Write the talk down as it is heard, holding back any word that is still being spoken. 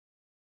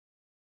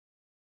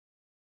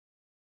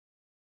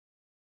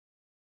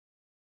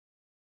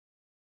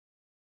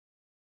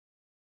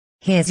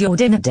Here's your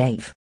dinner,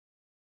 Dave.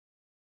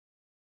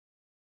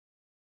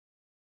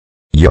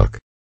 Yuck.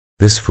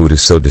 This food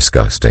is so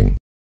disgusting.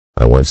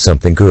 I want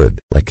something good,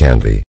 like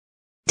candy.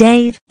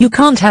 Dave, you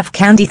can't have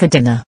candy for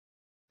dinner.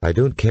 I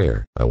don't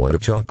care, I want a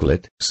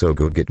chocolate, so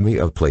go get me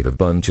a plate of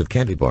bunch of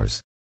candy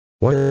bars.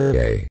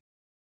 Why?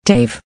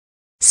 Dave.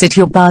 Sit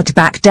your butt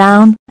back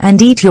down, and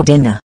eat your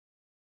dinner.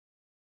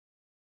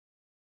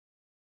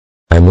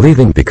 I'm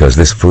leaving because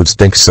this food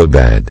stinks so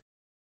bad.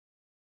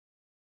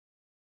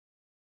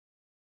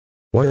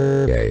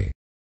 Why?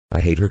 I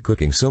hate her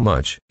cooking so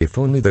much. If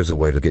only there's a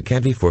way to get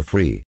candy for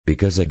free,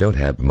 because I don't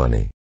have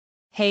money.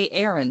 Hey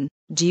Aaron,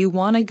 do you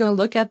want to go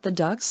look at the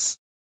ducks?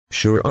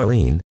 Sure,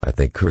 Arlene, I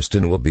think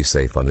Kirsten will be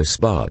safe on this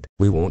spot.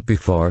 We won't be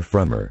far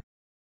from her.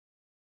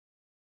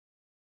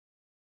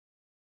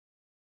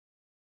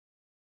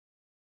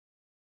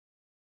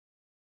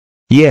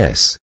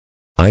 Yes.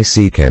 I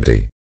see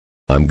candy.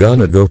 I'm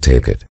gonna go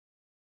take it.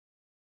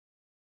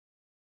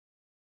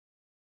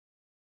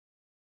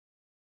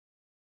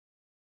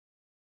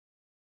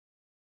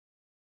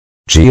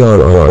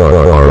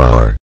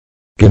 GRRRRR.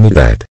 Give me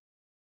that.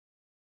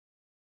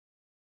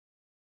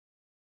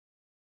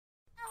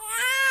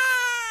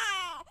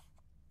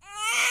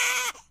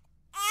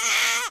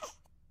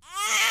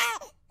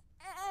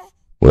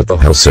 What the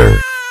hell, sir?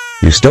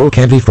 You stole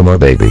candy from our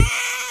baby.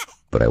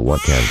 But I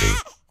want candy.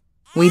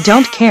 We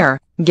don't care.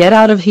 Get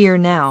out of here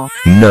now.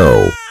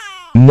 No.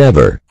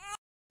 Never.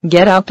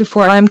 Get out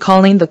before I'm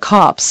calling the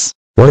cops.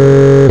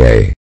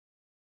 Why?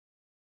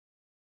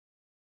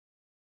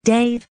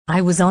 Dave,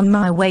 I was on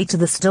my way to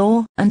the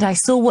store, and I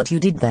saw what you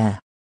did there.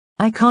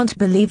 I can't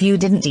believe you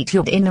didn't eat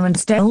your dinner and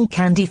stole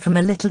candy from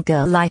a little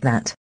girl like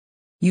that.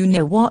 You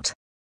know what?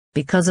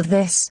 Because of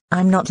this,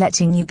 I'm not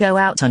letting you go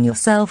out on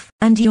yourself,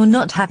 and you're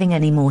not having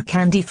any more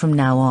candy from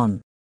now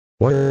on.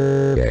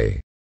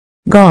 Why?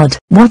 God,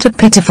 what a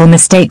pitiful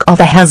mistake of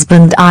a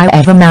husband I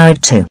ever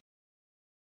married to.